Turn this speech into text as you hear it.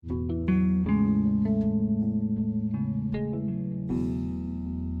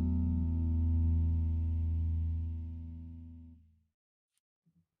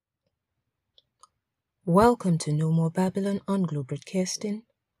Welcome to No More Babylon on Global Broadcasting,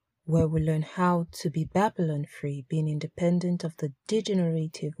 where we learn how to be Babylon-free, being independent of the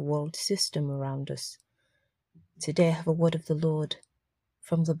degenerative world system around us. Today I have a word of the Lord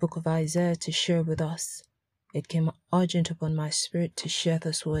from the book of Isaiah to share with us. It came urgent upon my spirit to share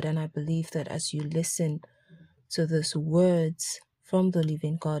this word, and I believe that as you listen to these words from the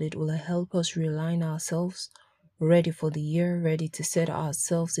living God, it will help us realign ourselves, ready for the year, ready to set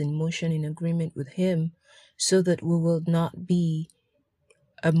ourselves in motion in agreement with Him, so that we will not be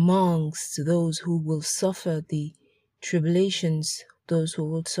amongst those who will suffer the tribulations, those who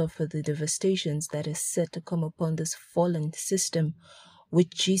will suffer the devastations that is set to come upon this fallen system, which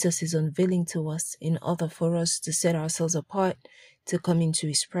Jesus is unveiling to us in order for us to set ourselves apart, to come into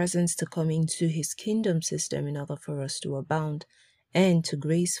His presence, to come into His kingdom system, in order for us to abound and to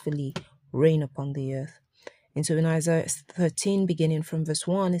gracefully reign upon the earth. And so in Isaiah 13, beginning from verse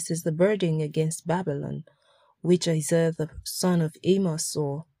 1, it says, "The burden against Babylon, which Isaiah the son of Amos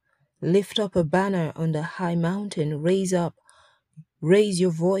saw. Lift up a banner on the high mountain, raise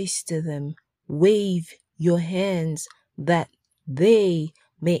your voice to them, wave your hands, that they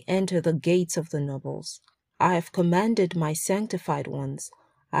may enter the gates of the nobles. I have commanded my sanctified ones,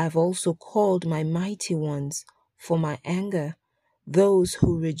 I have also called my mighty ones for my anger, those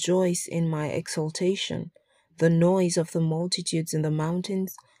who rejoice in my exaltation, the noise of the multitudes in the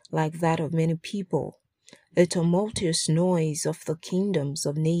mountains, like that of many people. A tumultuous noise of the kingdoms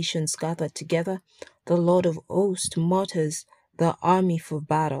of nations gathered together. The Lord of hosts mutters the army for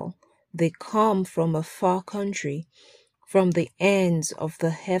battle. They come from a far country, from the ends of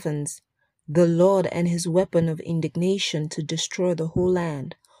the heavens, the Lord and His weapon of indignation to destroy the whole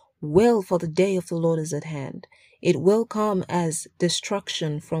land. Well, for the day of the Lord is at hand. It will come as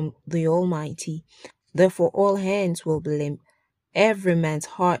destruction from the Almighty. Therefore all hands will be limp, every man's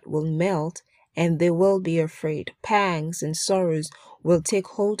heart will melt, and they will be afraid. Pangs and sorrows will take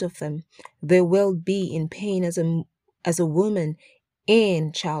hold of them. They will be in pain as a woman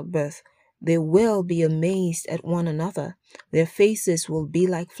in childbirth. They will be amazed at one another. Their faces will be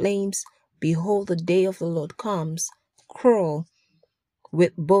like flames. Behold, the day of the Lord comes, cruel,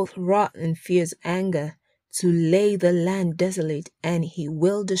 with both wrath and fierce anger, to lay the land desolate, and He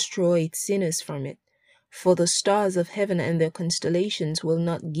will destroy its sinners from it. For the stars of heaven and their constellations will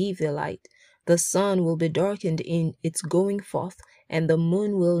not give their light. The sun will be darkened in its going forth, and the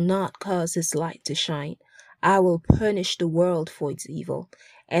moon will not cause its light to shine. I will punish the world for its evil,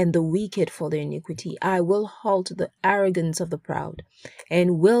 and the wicked for their iniquity. I will halt the arrogance of the proud,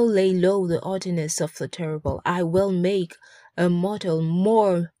 and will lay low the haughtiness of the terrible. I will make a mortal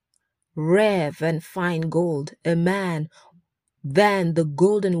more rare than fine gold, a man than the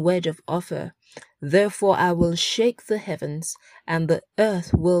golden wedge of Ophir. Therefore I will shake the heavens, and the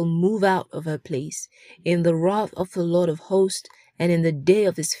earth will move out of her place, in the wrath of the Lord of hosts, and in the day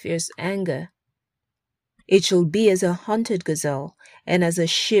of His fierce anger. It shall be as a hunted gazelle, and as a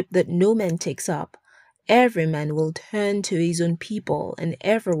sheep that no man takes up. Every man will turn to his own people, and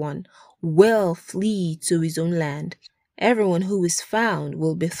everyone will flee to his own land. Everyone who is found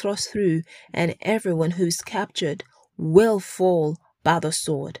will be thrust through, and everyone who is captured will fall by the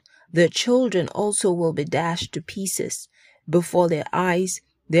sword. Their children also will be dashed to pieces before their eyes.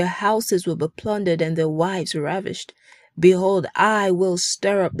 Their houses will be plundered, and their wives ravished. Behold, I will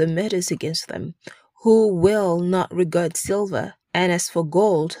stir up the meadows against them, who will not regard silver, and as for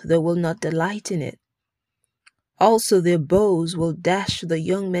gold, they will not delight in it. Also their bows will dash the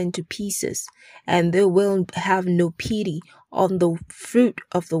young men to pieces, and they will have no pity on the fruit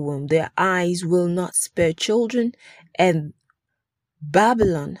of the womb. Their eyes will not spare children, and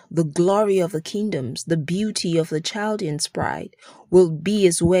Babylon, the glory of the kingdoms, the beauty of the Chaldeans' pride, will be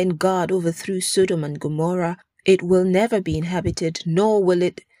as when God overthrew Sodom and Gomorrah. It will never be inhabited, nor will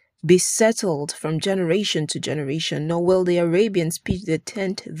it be settled from generation to generation, nor will the Arabians pitch their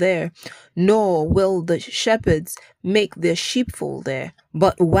tent there, nor will the shepherds make their sheepfold there.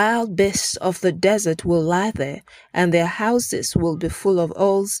 But wild beasts of the desert will lie there, and their houses will be full of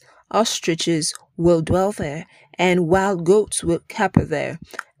owls. Ostriches will dwell there, and wild goats will caper there.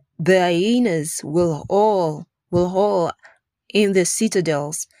 The hyenas will all in their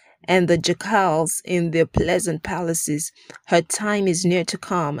citadels, and the jackals in their pleasant palaces. Her time is near to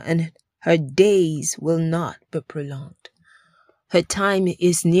come, and her days will not be prolonged. Her time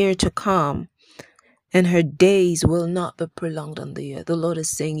is near to come, and her days will not be prolonged on the earth. The Lord is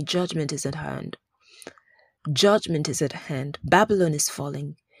saying judgment is at hand. Judgment is at hand. Babylon is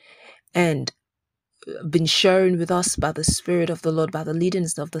falling, and been sharing with us by the Spirit of the Lord, by the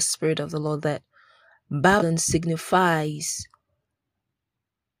leadings of the Spirit of the Lord, that Babylon signifies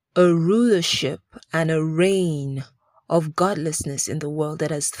a rulership and a reign of godlessness in the world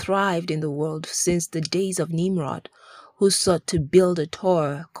that has thrived in the world since the days of Nimrod, who sought to build a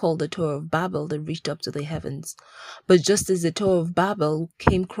tower called the Tower of Babel that reached up to the heavens. But just as the Tower of Babel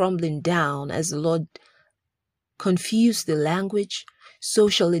came crumbling down as the Lord confused the language, so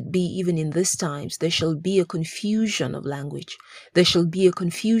shall it be even in these times. There shall be a confusion of language. There shall be a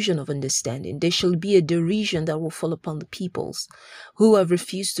confusion of understanding. There shall be a derision that will fall upon the peoples who have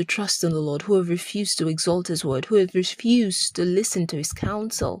refused to trust in the Lord, who have refused to exalt his word, who have refused to listen to his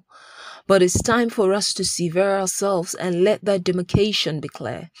counsel. But it's time for us to sever ourselves and let that demarcation be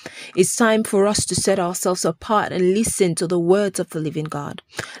clear. It's time for us to set ourselves apart and listen to the words of the living God.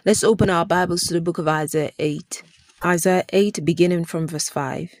 Let's open our Bibles to the book of Isaiah 8. Isaiah 8, beginning from verse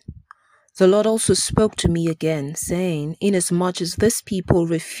 5. The Lord also spoke to me again, saying, Inasmuch as this people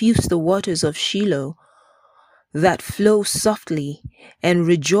refuse the waters of Shiloh that flow softly, and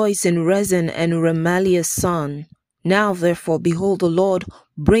rejoice in Rezin and Remaliah's son, now therefore, behold, the Lord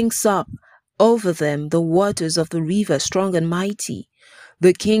brings up over them the waters of the river, strong and mighty.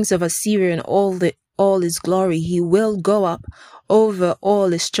 The kings of Assyria and all his glory, he will go up over all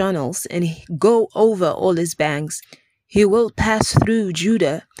his channels and go over all his banks. He will pass through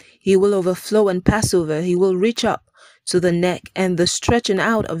Judah. He will overflow and pass over. He will reach up to the neck, and the stretching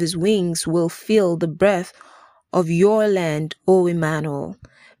out of his wings will fill the breadth of your land, O Emmanuel.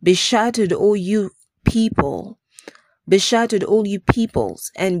 Be shattered, O you people. Be shattered, all you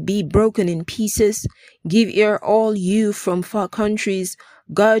peoples, and be broken in pieces. Give ear, all you from far countries.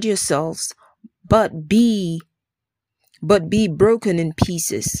 Guard yourselves, but be broken in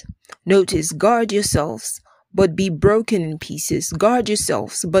pieces. Notice, guard yourselves, but be broken in pieces. Guard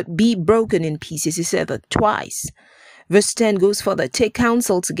yourselves, but be broken in pieces. He said that twice. Verse 10 goes further. Take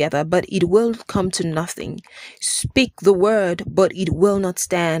counsel together, but it will come to nothing. Speak the word, but it will not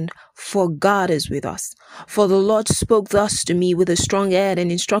stand, for God is with us. For the Lord spoke thus to me with a strong hand,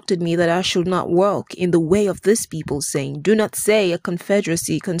 and instructed me that I should not walk in the way of this people, saying, Do not say a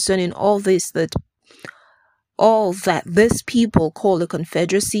confederacy concerning all that this people call a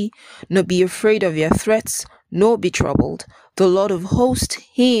confederacy, nor be afraid of their threats, nor be troubled. The Lord of hosts,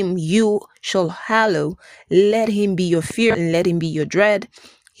 him you shall hallow. Let him be your fear, and let him be your dread.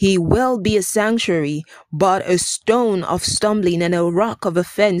 He will be a sanctuary, but a stone of stumbling and a rock of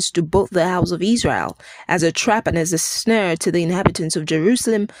offense to both the house of Israel, as a trap and as a snare to the inhabitants of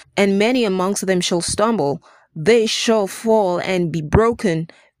Jerusalem. And many amongst them shall stumble. They shall fall and be broken,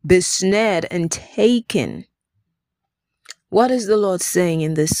 be snared and taken. What is the Lord saying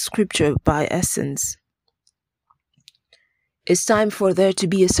in this scripture by essence? It's time for there to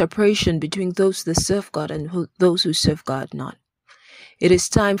be a separation between those that serve God and those who serve God not. It is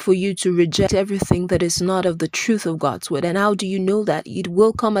time for you to reject everything that is not of the truth of God's word. And how do you know that? It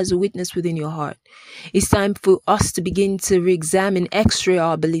will come as a witness within your heart. It's time for us to begin to re-examine, x-ray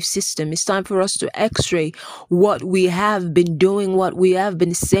our belief system. It's time for us to x-ray what we have been doing, what we have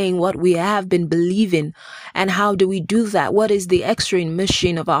been saying, what we have been believing. And how do we do that? What is the x-raying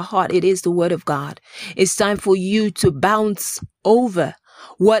machine of our heart? It is the word of God. It's time for you to bounce over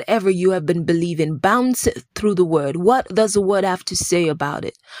whatever you have been believing. Bounce it through the word. What does the word have to say about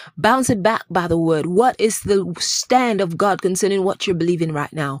it? Bounce it back by the word. What is the stand of God concerning what you're believing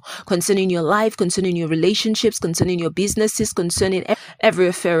right now? Concerning your life, concerning your relationships, concerning your businesses, concerning every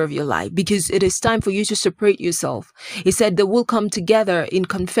affair of your life. Because it is time for you to separate yourself. He said they will come together in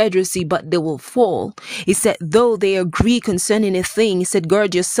confederacy, but they will fall. He said though they agree concerning a thing, he said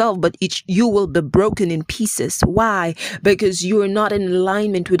guard yourself, but you will be broken in pieces. Why? Because you are not in alignment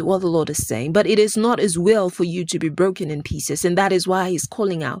with what the Lord is saying. But it is not his will for you to be broken in pieces. And that is why he's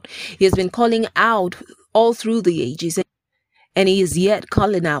calling out. He has been calling out all through the ages. And he is yet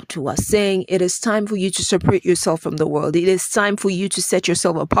calling out to us, saying, it is time for you to separate yourself from the world. It is time for you to set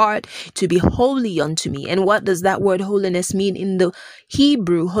yourself apart, to be holy unto me. And what does that word holiness mean? In the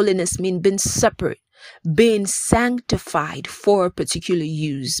Hebrew, holiness means being separate, being sanctified for a particular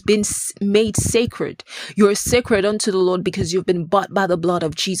use, being made sacred. You're sacred unto the Lord because you've been bought by the blood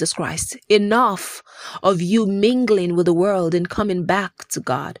of Jesus Christ. Enough of you mingling with the world and coming back to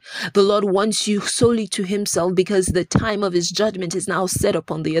God. The Lord wants you solely to himself because the time of his judgment is now set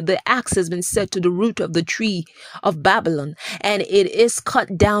upon the earth. The axe has been set to the root of the tree of Babylon, and it is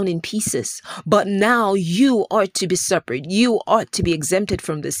cut down in pieces. But now you are to be separate. You are to be exempted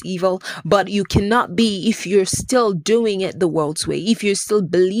from this evil, but you cannot not be if you're still doing it the world's way, if you're still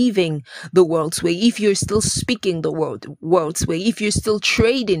believing the world's way, if you're still speaking the world's way, if you're still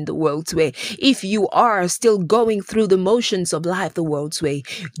trading the world's way, if you are still going through the motions of life the world's way.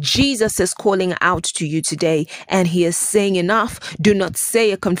 Jesus is calling out to you today, and he is saying, enough. Do not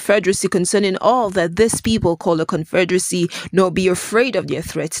say a confederacy concerning all that this people call a confederacy, nor be afraid of their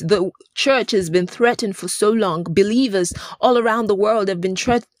threats. The church has been threatened for so long. Believers all around the world have been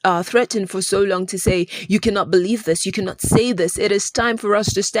threatened for so long to say, you cannot believe this, you cannot say this. It is time for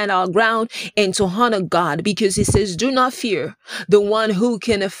us to stand our ground and to honor God, because he says, do not fear the one who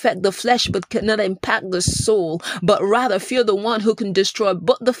can affect the flesh but cannot impact the soul, but rather fear the one who can destroy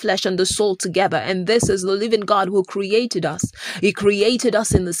both the flesh and the soul together. And this is the living God who created us. He created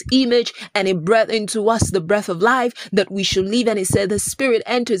us in this image, and he breathed into us the breath of life that we should live. And he said the Spirit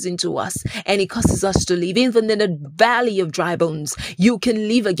enters into us and he causes us to live. Even in the valley of dry bones, you can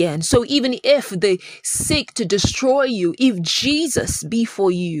live again. So even if they seek to destroy you, if Jesus be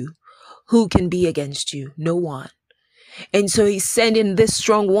for you, who can be against you? No one. And so he's sending this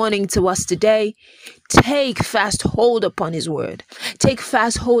strong warning to us today. Take fast hold upon his word. Take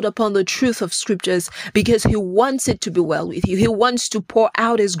fast hold upon the truth of scriptures, because he wants it to be well with you. He wants to pour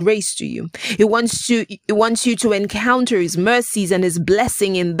out his grace to you. He wants you to encounter his mercies and his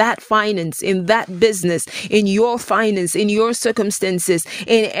blessing in that finance, in that business, in your finance, in your circumstances,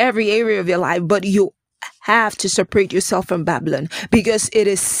 in every area of your life. But you have to separate yourself from Babylon, because it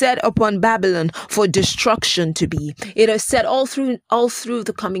is set upon Babylon for destruction to be. It is set all through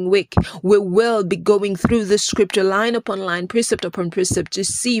the coming week. We will be going through the scripture line upon line, precept upon precept, to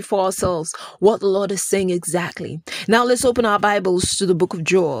see for ourselves what the Lord is saying exactly. Now let's open our Bibles to the book of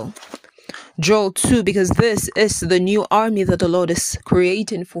Joel 2, because this is the new army that the Lord is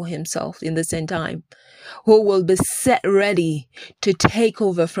creating for himself in this end time, who will be set ready to take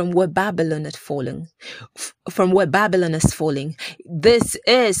over from where Babylon is falling. This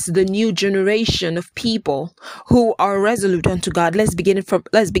is the new generation of people who are resolute unto God. Let's begin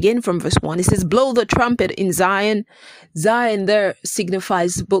from verse 1. It says, blow the trumpet in Zion. Zion there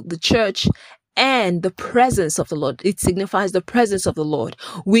signifies both the church and the presence of the Lord. It signifies the presence of the Lord,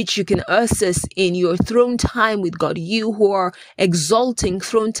 which you can access in your throne time with God. You who are exalting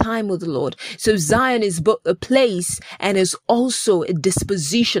throne time with the Lord. So Zion is both a place and is also a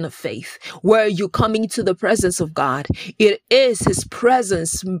disposition of faith, where you're coming to the presence of God. It is his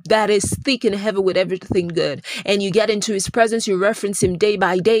presence that is thick and heavy with everything good. And you get into his presence, you reference him day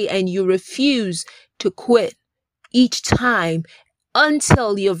by day, and you refuse to quit each time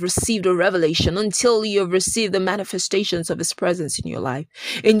until you've received a revelation, until you've received the manifestations of his presence in your life.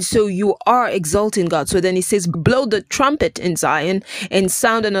 And so you are exalting God. So then he says, blow the trumpet in Zion and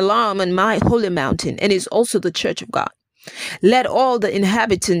sound an alarm on my holy mountain. And it's also the church of God. Let all the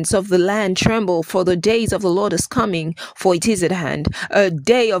inhabitants of the land tremble, for the days of the Lord is coming, for it is at hand. A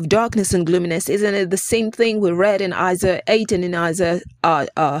day of darkness and gloominess. Isn't it the same thing we read in Isaiah 8 and in Isaiah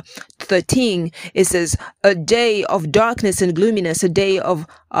 13? It says, a day of darkness and gloominess, a day of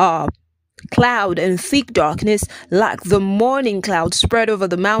cloud and thick darkness, like the morning cloud spread over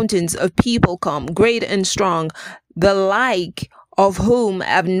the mountains. A people come, great and strong, the like of whom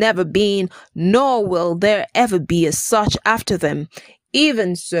have never been, nor will there ever be as such after them.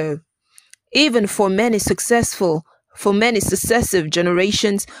 Even so, even for many successive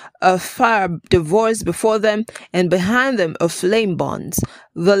generations, a fire devours before them, and behind them a flame burns.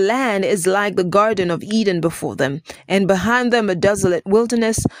 The land is like the Garden of Eden before them, and behind them a desolate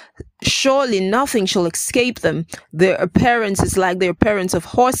wilderness. Surely nothing shall escape them. Their appearance is like the appearance of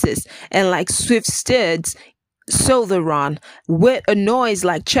horses, and like swift steeds. So they run with a noise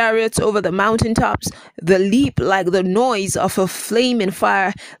like chariots over the mountaintops. They leap like the noise of a flaming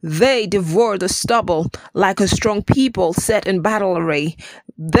fire. They devour the stubble like a strong people set in battle array.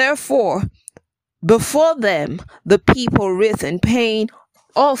 Therefore, before them, the people writhe in pain.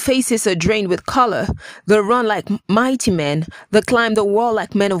 All faces are drained with color. They run like mighty men. They climb the wall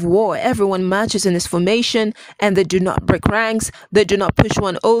like men of war. Everyone marches in his formation, and they do not break ranks. They do not push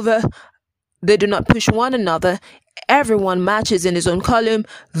one over. They do not push one another. Everyone marches in his own column.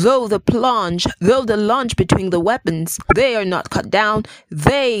 Though they lunge between the weapons, they are not cut down.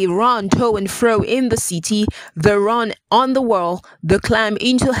 They run to and fro in the city. They run on the wall. They climb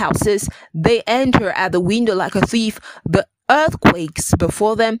into houses. They enter at the window like a thief. The earth quakes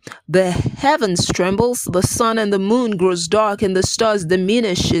before them. The heavens trembles. The sun and the moon grows dark, and the stars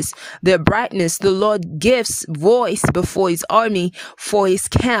diminishes their brightness. The Lord gives voice before his army, for his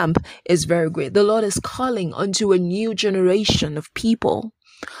camp is very great. The Lord is calling unto a new generation of people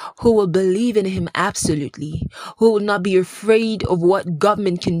who will believe in him absolutely, who will not be afraid of what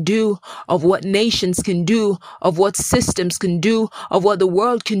government can do, of what nations can do, of what systems can do, of what the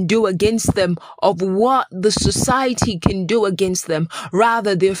world can do against them, of what the society can do against them.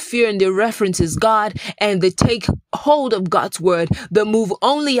 Rather, their fear and their reference is God, and they take hold of God's word. They move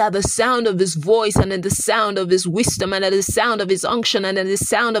only at the sound of his voice, and at the sound of his wisdom, and at the sound of his unction, and at the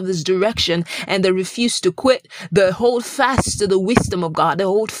sound of his direction, and they refuse to quit. They hold fast to the wisdom of God. They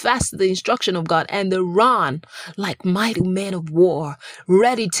hold fast to the instruction of God, and they run like mighty men of war,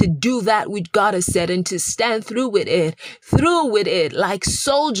 ready to do that which God has said and to stand through with it like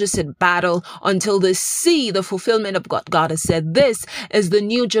soldiers in battle until they see the fulfillment of what God has said. This is the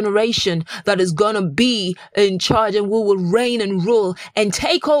new generation that is going to be in charge, and we will reign and rule and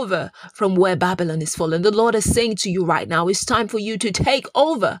take over from where Babylon is fallen. The Lord is saying to you right now, it's time for you to take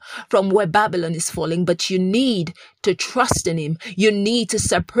over from where Babylon is falling, but you need to trust in him. You need to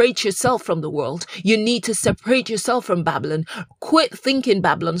separate yourself from the world. You need to separate yourself from Babylon. Quit thinking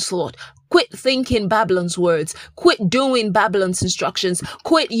Babylon's thought. Quit thinking Babylon's words. Quit doing Babylon's instructions.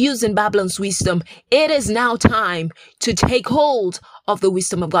 Quit using Babylon's wisdom. It is now time to take hold of the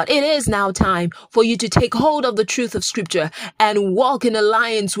wisdom of God. It is now time for you to take hold of the truth of Scripture and walk in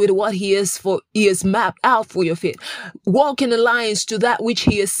alliance with what He has mapped out for your feet. Walk in alliance to that which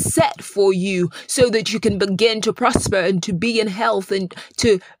He has set for you, so that you can begin to prosper and to be in health and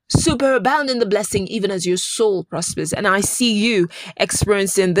to superabound in the blessing, even as your soul prospers. And I see you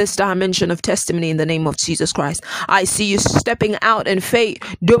experiencing this dimension of testimony in the name of Jesus Christ. I see you stepping out in faith,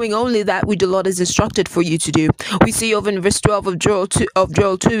 doing only that which the Lord has instructed for you to do. We see over in verse 12 of Joel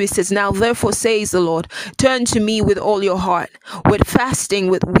 2, it says, "Now therefore says the Lord, turn to me with all your heart, with fasting,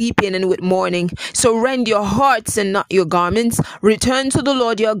 with weeping, and with mourning. So rend your hearts and not your garments. Return to the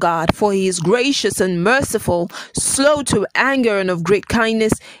Lord your God, for He is gracious and merciful, slow to anger and of great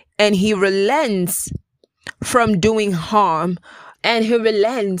kindness, and He relents from doing harm." And He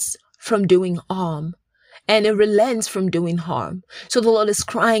relents from doing harm. And He relents from doing harm. So the Lord is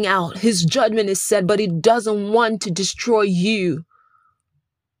crying out. His judgment is set, but He doesn't want to destroy you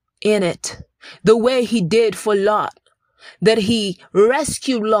in it. The way He did for Lot, that He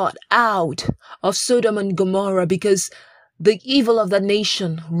rescued Lot out of Sodom and Gomorrah, because the evil of that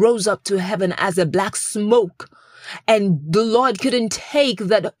nation rose up to heaven as a black smoke. And the Lord couldn't take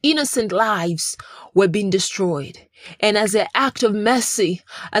that innocent lives were being destroyed. And as an act of mercy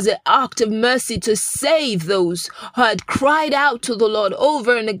to save those who had cried out to the Lord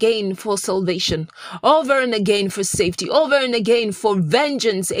over and again for salvation, over and again for safety, over and again for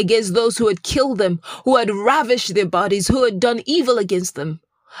vengeance against those who had killed them, who had ravished their bodies, who had done evil against them,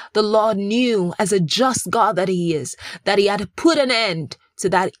 the Lord knew, as a just God that He is, that He had to put an end to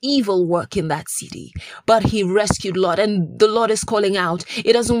that evil work in that city. But He rescued Lot, and the Lord is calling out.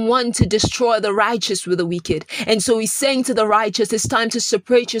 He doesn't want to destroy the righteous with the wicked. And so He's saying to the righteous, it's time to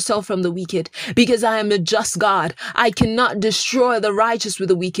separate yourself from the wicked, because I am a just God. I cannot destroy the righteous with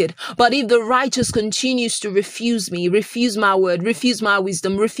the wicked. But if the righteous continues to refuse me, refuse my word, refuse my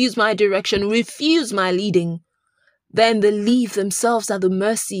wisdom, refuse my direction, refuse my leading, then they leave themselves at the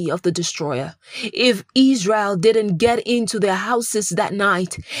mercy of the destroyer. If Israel didn't get into their houses that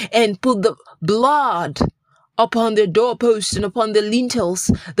night and put the blood upon their doorposts and upon the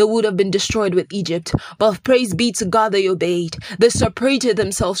lintels, they would have been destroyed with Egypt. But praise be to God, they obeyed. They separated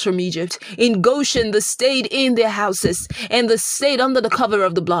themselves from Egypt. In Goshen, they stayed in their houses, and they stayed under the cover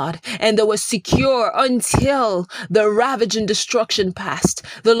of the blood, and they were secure until the ravage and destruction passed.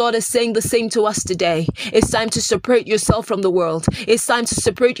 The Lord is saying the same to us today. It's time to separate yourself from the world. It's time to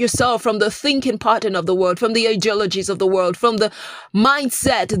separate yourself from the thinking pattern of the world, from the ideologies of the world, from the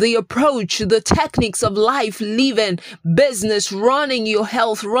mindset, the approach, the techniques of life, living, business, running your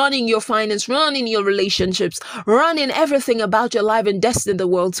health, running your finance, running your relationships, running everything about your life and destiny the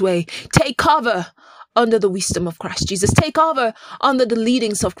world's way. Take cover under the wisdom of Christ Jesus. Take cover under the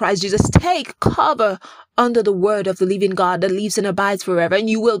leadings of Christ Jesus. Take cover under the word of the living God that lives and abides forever, and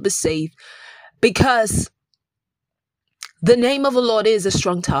you will be saved. Because the name of the Lord is a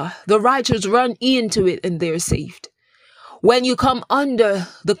strong tower. The righteous run into it and they're saved. When you come under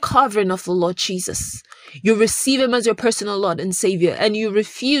the covering of the Lord Jesus, you receive Him as your personal Lord and Savior, and you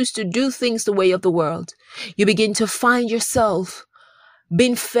refuse to do things the way of the world, you begin to find yourself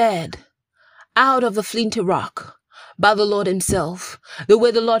being fed out of the flinty rock by the Lord Himself. The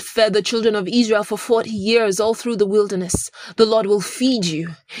way the Lord fed the children of Israel for 40 years all through the wilderness, the Lord will feed you.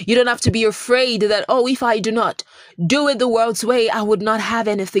 You don't have to be afraid that, if I do not do it the world's way, I would not have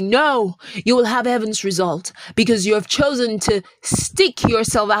anything. No, you will have heaven's result because you have chosen to stick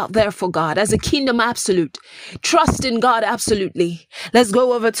yourself out there for God as a kingdom absolute. Trust in God absolutely. Let's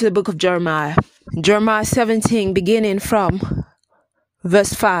go over to the book of Jeremiah. Jeremiah 17, beginning from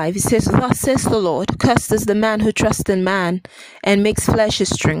verse 5. It says, "Thus says the Lord, cursed is the man who trusts in man and makes flesh his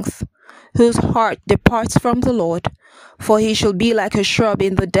strength, whose heart departs from the Lord. For he shall be like a shrub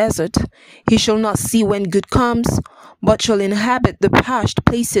in the desert. He shall not see when good comes, but shall inhabit the parched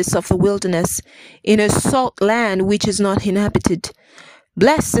places of the wilderness, in a salt land which is not inhabited.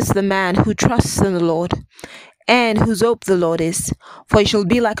 Blessed is the man who trusts in the Lord, and whose hope the Lord is. For he shall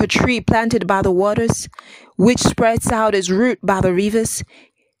be like a tree planted by the waters, which spreads out its root by the rivers,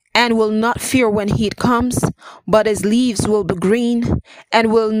 and will not fear when heat comes, but his leaves will be green,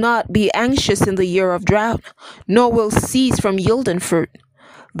 and will not be anxious in the year of drought, nor will cease from yielding fruit.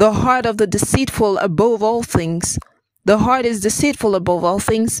 The heart of the deceitful above all things. The heart is deceitful above all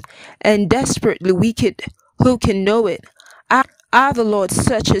things, and desperately wicked. Who can know it? I, the Lord,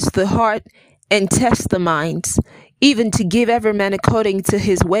 searches the heart and tests the minds, even to give every man according to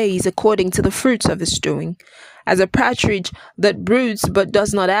his ways, according to the fruits of his doing. As a partridge that broods but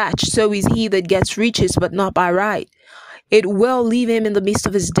does not hatch, so is he that gets riches but not by right. It will leave him in the midst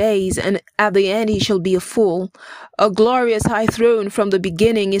of his days, and at the end he shall be a fool. A glorious high throne from the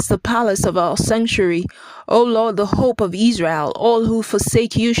beginning is the palace of our sanctuary. O Lord, the hope of Israel, all who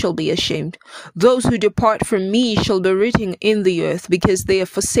forsake you shall be ashamed. Those who depart from me shall be written in the earth, because they have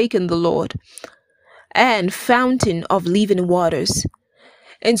forsaken the Lord, and fountain of living waters."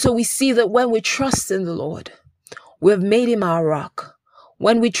 And so we see that when we trust in the Lord, we have made him our rock.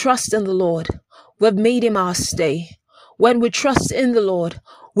 When we trust in the Lord, we have made him our stay. When we trust in the Lord,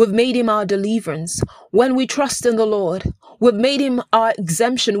 we've made him our deliverance. When we trust in the Lord, we've made him our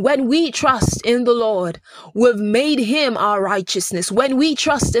exemption. When we trust in the Lord, we've made him our righteousness. When we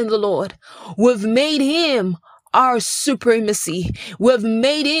trust in the Lord, we've made him our supremacy. We've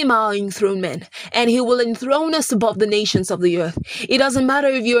made him our enthronement, and he will enthrone us above the nations of the earth. It doesn't matter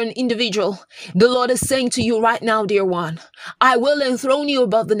if you're an individual. The Lord is saying to you right now, dear one, I will enthrone you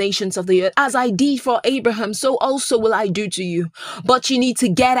above the nations of the earth. As I did for Abraham, so also will I do to you. But you need to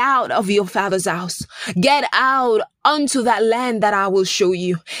get out of your father's house. Get out unto that land that I will show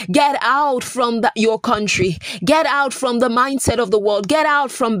you. Get out from your country. Get out from the mindset of the world. Get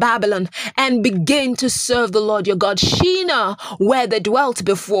out from Babylon and begin to serve the Lord your God. Shinar, where they dwelt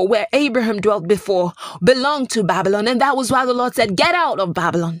before, where Abraham dwelt before, belonged to Babylon. And that was why the Lord said, get out of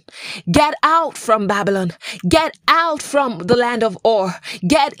Babylon. Get out from Babylon. Get out from the land of Ur.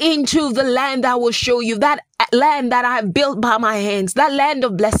 Get into the land that will show you, that land that I've built by my hands, that land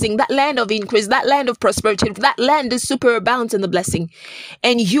of blessing, that land of increase, that land of prosperity, that land is superabounds in the blessing,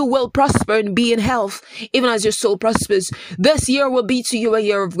 and you will prosper and be in health, even as your soul prospers. This year will be to you a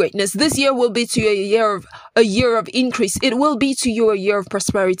year of greatness. This year will be to you a year of increase. It will be to you a year of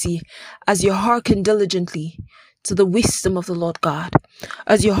prosperity, as you hearken diligently to the wisdom of the Lord God,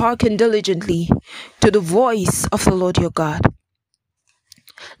 as you hearken diligently to the voice of the Lord your God.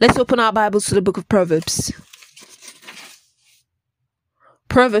 Let's open our Bibles to the book of Proverbs.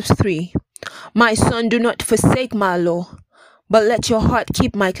 Proverbs 3. My son, do not forsake my law, but let your heart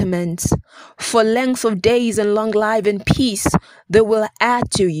keep my commands. For length of days and long life and peace they will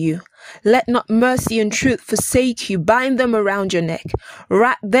add to you. Let not mercy and truth forsake you. Bind them around your neck.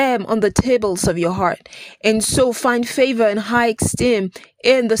 Write them on the tables of your heart, and so find favor and high esteem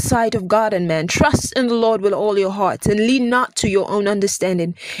in the sight of God and man. Trust in the Lord with all your heart, and lean not to your own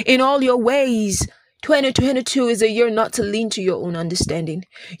understanding. In all your ways, 2022 is a year not to lean to your own understanding.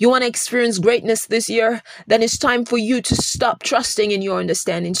 You want to experience greatness this year? Then it's time for you to stop trusting in your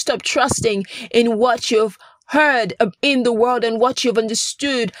understanding. Stop trusting in what you've heard in the world and what you've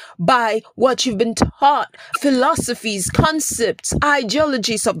understood by what you've been taught. Philosophies, concepts,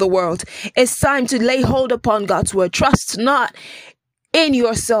 ideologies of the world. It's time to lay hold upon God's word. Trust not in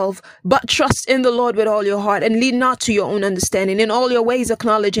yourself, but trust in the Lord with all your heart, and lean not to your own understanding. In all your ways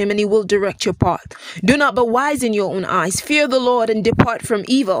acknowledge him, and he will direct your path. Do not be wise in your own eyes. Fear the Lord and depart from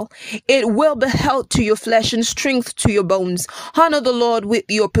evil. It will be health to your flesh and strength to your bones. Honor the Lord with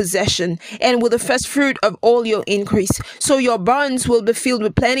your possession and with the first fruit of all your increase. So your barns will be filled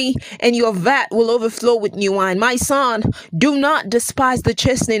with plenty, and your vat will overflow with new wine. My son, do not despise the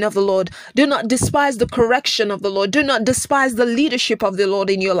chastening of the Lord. Do not despise the correction of the Lord. Do not despise the leadership leadership of the Lord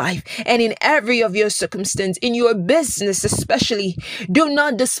in your life and in every of your circumstance, in your business especially. Do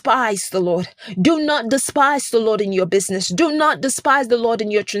not despise the Lord. Do not despise the Lord in your business. Do not despise the Lord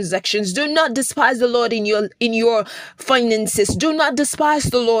in your transactions. Do not despise the Lord in your finances. Do not despise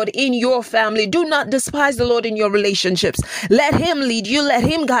the Lord in your family. Do not despise the Lord in your relationships. Let him lead you. Let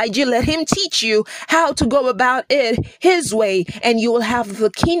him guide you. Let him teach you how to go about it his way, and you will have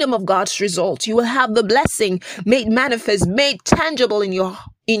the kingdom of God's result. You will have the blessing made manifest, made tangible in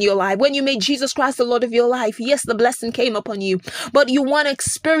your life. When you made Jesus Christ the Lord of your life, yes, the blessing came upon you, but you want to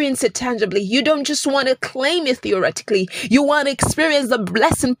experience it tangibly. You don't just want to claim it theoretically. You want to experience the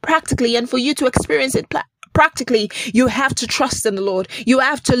blessing practically, and for you to experience it practically, you have to trust in the Lord. You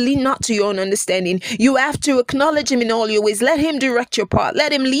have to lean not to your own understanding. You have to acknowledge him in all your ways. Let him direct your path.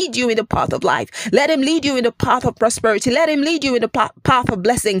 Let him lead you in the path of life. Let him lead you in the path of prosperity. Let him lead you in the path of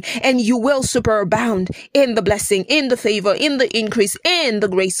blessing, and you will superabound in the blessing, in the favor, in the increase, in the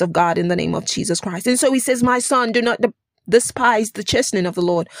grace of God in the name of Jesus Christ. And so he says, my son, do not despise the chastening of the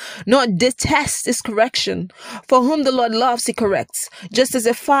Lord, nor detest his correction. For whom the Lord loves, he corrects, just as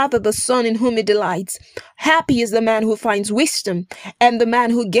a father the son in whom he delights. Happy is the man who finds wisdom, and the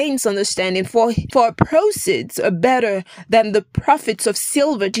man who gains understanding, for proceeds are better than the profits of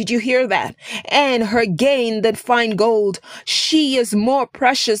silver. Did you hear that? And her gain than fine gold. She is more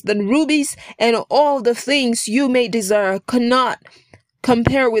precious than rubies, and all the things you may desire cannot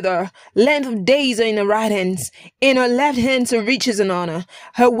compare with her. Length of days are in her right hands. In her left hands are riches and honor.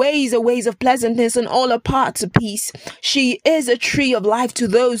 Her ways are ways of pleasantness, and all her parts are peace. She is a tree of life to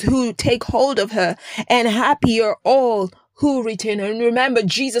those who take hold of her, and happy are all who retain her. And remember,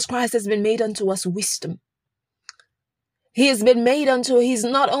 Jesus Christ has been made unto us wisdom. He has been made unto, he's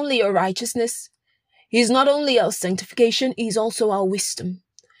not only our righteousness, he's not only our sanctification, he's also our wisdom.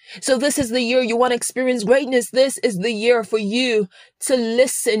 So this is the year you want to experience greatness. This is the year for you to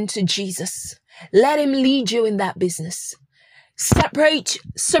listen to Jesus. Let him lead you in that business. Separate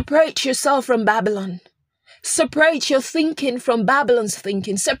yourself from Babylon. Separate your thinking from Babylon's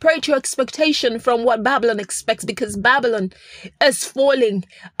thinking. Separate your expectation from what Babylon expects, because Babylon is falling.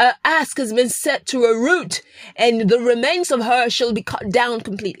 Her ask has been set to a root, and the remains of her shall be cut down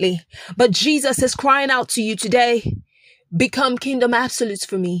completely. But Jesus is crying out to you today. Become kingdom absolutes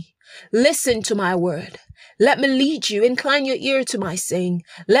for me. Listen to my word. Let me lead you. Incline your ear to my saying.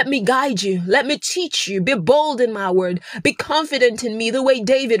 Let me guide you. Let me teach you. Be bold in my word. Be confident in me the way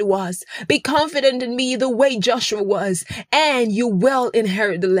David was. Be confident in me the way Joshua was. And you will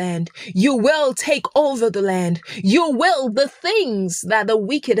inherit the land. You will take over the land. You will, the things that the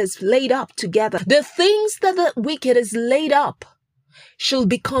wicked has laid up together, the things that the wicked has laid up shall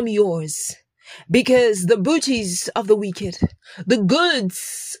become yours. Because the booties of the wicked, the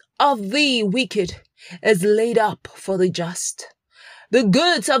goods of the wicked is laid up for the just. The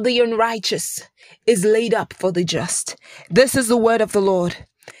goods of the unrighteous is laid up for the just. This is the word of the Lord.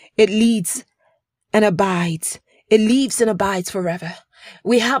 It leads and abides. It lives and abides forever.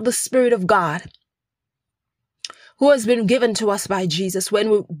 We have the Spirit of God, who has been given to us by Jesus when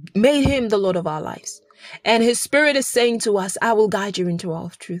we made him the Lord of our lives. And his Spirit is saying to us, I will guide you into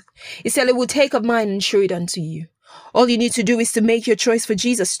all truth. He said, I will take of mine and show it unto you. All you need to do is to make your choice for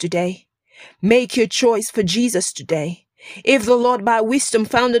Jesus today. Make your choice for Jesus today. If the Lord by wisdom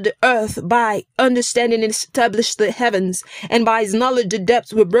founded the earth, by understanding established the heavens, and by his knowledge the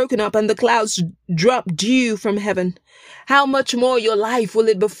depths were broken up and the clouds dropped dew from heaven, how much more your life will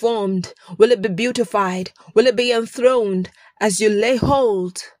it be formed? Will it be beautified? Will it be enthroned as you lay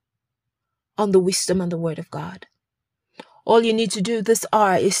hold on the wisdom and the word of God? All you need to do this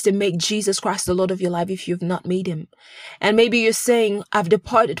hour is to make Jesus Christ the Lord of your life if you've not made him. And maybe you're saying, I've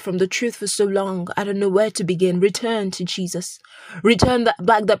departed from the truth for so long, I don't know where to begin. Return to Jesus. Return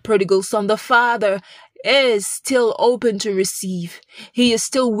like that prodigal son. The Father is still open to receive. He is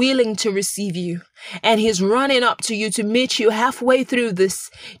still willing to receive you. And he's running up to you to meet you halfway through this,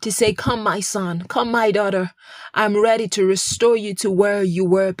 to say, come my son, come my daughter. I'm ready to restore you to where you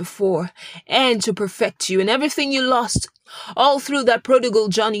were before, and to perfect you. And everything you lost all through that prodigal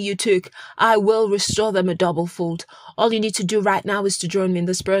journey you took, I will restore them a doublefold. All you need to do right now is to join me in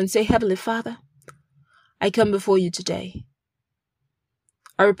this prayer and say, Heavenly Father, I come before you today.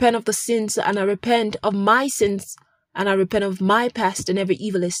 I repent of the sins, and I repent of my sins, and I repent of my past and every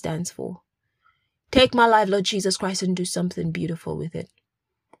evil it stands for. Take my life, Lord Jesus Christ, and do something beautiful with it.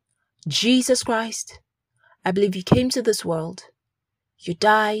 Jesus Christ, I believe you came to this world, you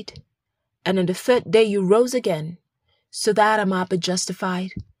died, and on the third day you rose again, so that I might be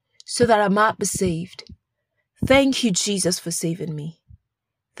justified, so that I might be saved. Thank you, Jesus, for saving me.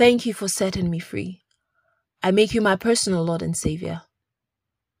 Thank you for setting me free. I make you my personal Lord and Savior.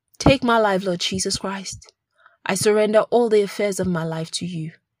 Take my life, Lord Jesus Christ. I surrender all the affairs of my life to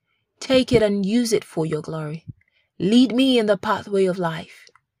you. Take it and use it for your glory. Lead me in the pathway of life.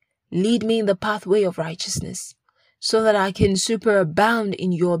 Lead me in the pathway of righteousness, so that I can superabound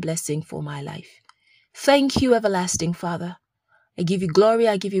in your blessing for my life. Thank you, everlasting Father. I give you glory,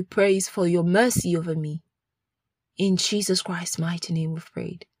 I give you praise for your mercy over me. In Jesus Christ's mighty name we've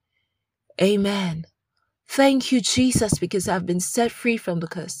prayed. Amen. Thank you, Jesus, because I've been set free from the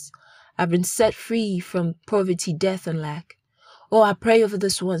curse. I've been set free from poverty, death, and lack. Oh, I pray over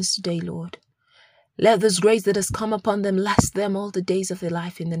this ones today, Lord. Let this grace that has come upon them last them all the days of their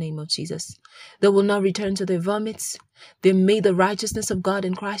life in the name of Jesus. They will not return to their vomits. They made the righteousness of God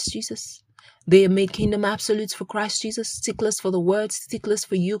in Christ Jesus. They made kingdom absolutes for Christ Jesus, sticklers for the word, sticklers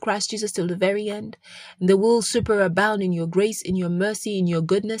for you, Christ Jesus, till the very end. And they will superabound in your grace, in your mercy, in your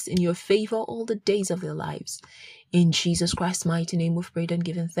goodness, in your favor all the days of their lives. In Jesus Christ's mighty name we've prayed and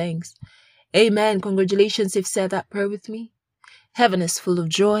given thanks. Amen. Congratulations, you've said that prayer with me. Heaven is full of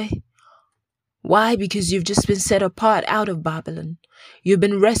joy. Why? Because you've just been set apart out of Babylon. You've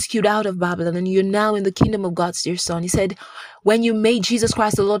been rescued out of Babylon, and you're now in the kingdom of God's dear Son. He said, when you made Jesus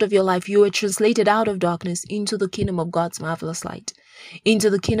Christ the Lord of your life, you were translated out of darkness into the kingdom of God's marvelous light,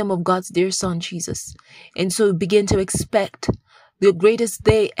 into the kingdom of God's dear Son, Jesus. And so begin to expect your greatest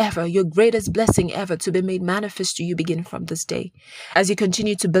day ever, your greatest blessing ever to be made manifest to you begin from this day. As you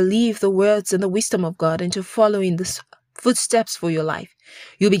continue to believe the words and the wisdom of God and to follow in this footsteps for your life,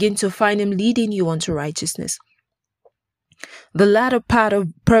 you begin to find him leading you unto righteousness. The latter part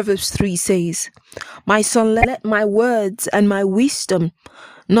of Proverbs 3 says, my son, let my words and my wisdom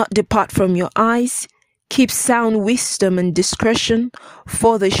not depart from your eyes. Keep sound wisdom and discretion,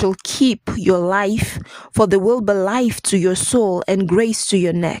 for they shall keep your life, for they will be life to your soul and grace to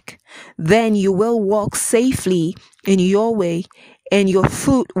your neck. Then you will walk safely in your way, and your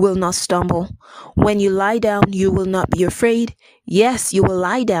foot will not stumble. When you lie down, you will not be afraid. Yes, you will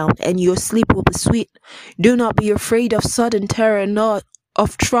lie down, and your sleep will be sweet. Do not be afraid of sudden terror, nor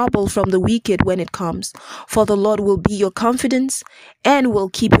of trouble from the wicked when it comes. For the Lord will be your confidence, and will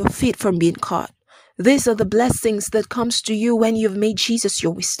keep your feet from being caught. These are the blessings that comes to you when you've made Jesus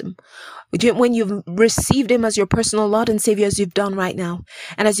your wisdom. When you've received him as your personal Lord and Savior, as you've done right now.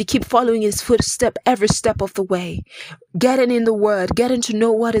 And as you keep following his footstep every step of the way, getting in the word, getting to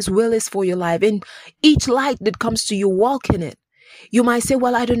know what his will is for your life. And each light that comes to you, walk in it. You might say,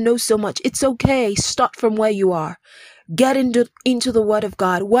 well, I don't know so much. It's okay. Start from where you are. Get into the word of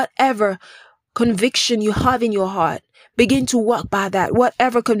God. Whatever conviction you have in your heart, begin to walk by that.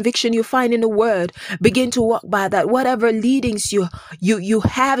 Whatever conviction you find in the word, begin to walk by that. Whatever leadings you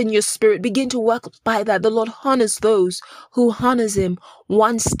have in your spirit, begin to walk by that. The Lord honors those who honors him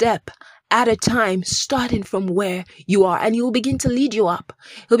one step at a time, starting from where you are. And he will begin to lead you up.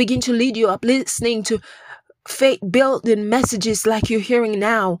 He'll begin to lead you up, listening to faith building messages like you're hearing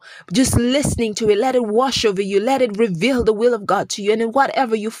now, just listening to it. Let it wash over you. Let it reveal the will of God to you. And in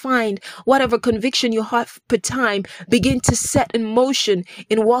whatever you find, whatever conviction you have per time, begin to set in motion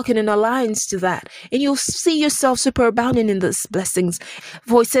in walking in alliance to that. And you'll see yourself superabounding in these blessings.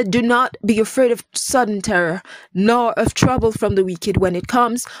 For he said, do not be afraid of sudden terror, nor of trouble from the wicked when it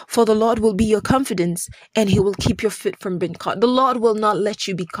comes, for the Lord will be your confidence, and he will keep your feet from being caught. The Lord will not let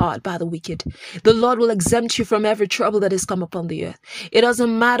you be caught by the wicked. The Lord will exempt you from every trouble that has come upon the earth. It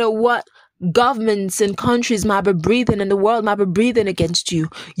doesn't matter what governments and countries might be breathing and the world might be breathing against you.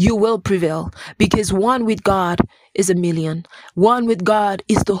 You will prevail, because one with God is a million. One with God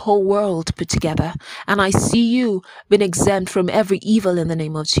is the whole world put together. And I see you being exempt from every evil in the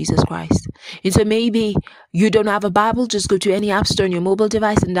name of Jesus Christ. And so maybe you don't have a Bible, just go to any app store on your mobile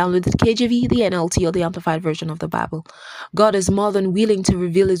device and download the KJV, the NLT, or the Amplified version of the Bible. God is more than willing to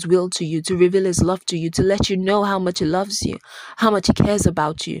reveal his will to you, to reveal his love to you, to let you know how much he loves you, how much he cares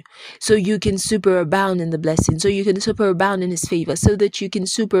about you, so you can superabound in the blessing, so you can superabound in his favor, so that you can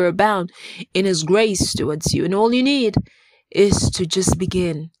superabound in his grace towards you. And all you need is to just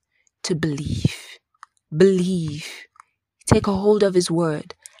begin to believe. Believe. Take a hold of his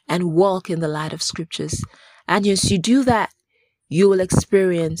word and walk in the light of scriptures. And as you do that, you will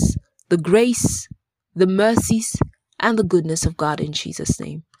experience the grace, the mercies, and the goodness of God in Jesus'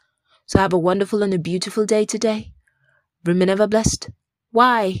 name. So have a wonderful and a beautiful day today. Remain ever blessed.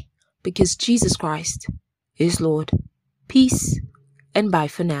 Why? Because Jesus Christ is Lord. Peace and bye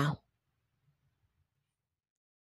for now.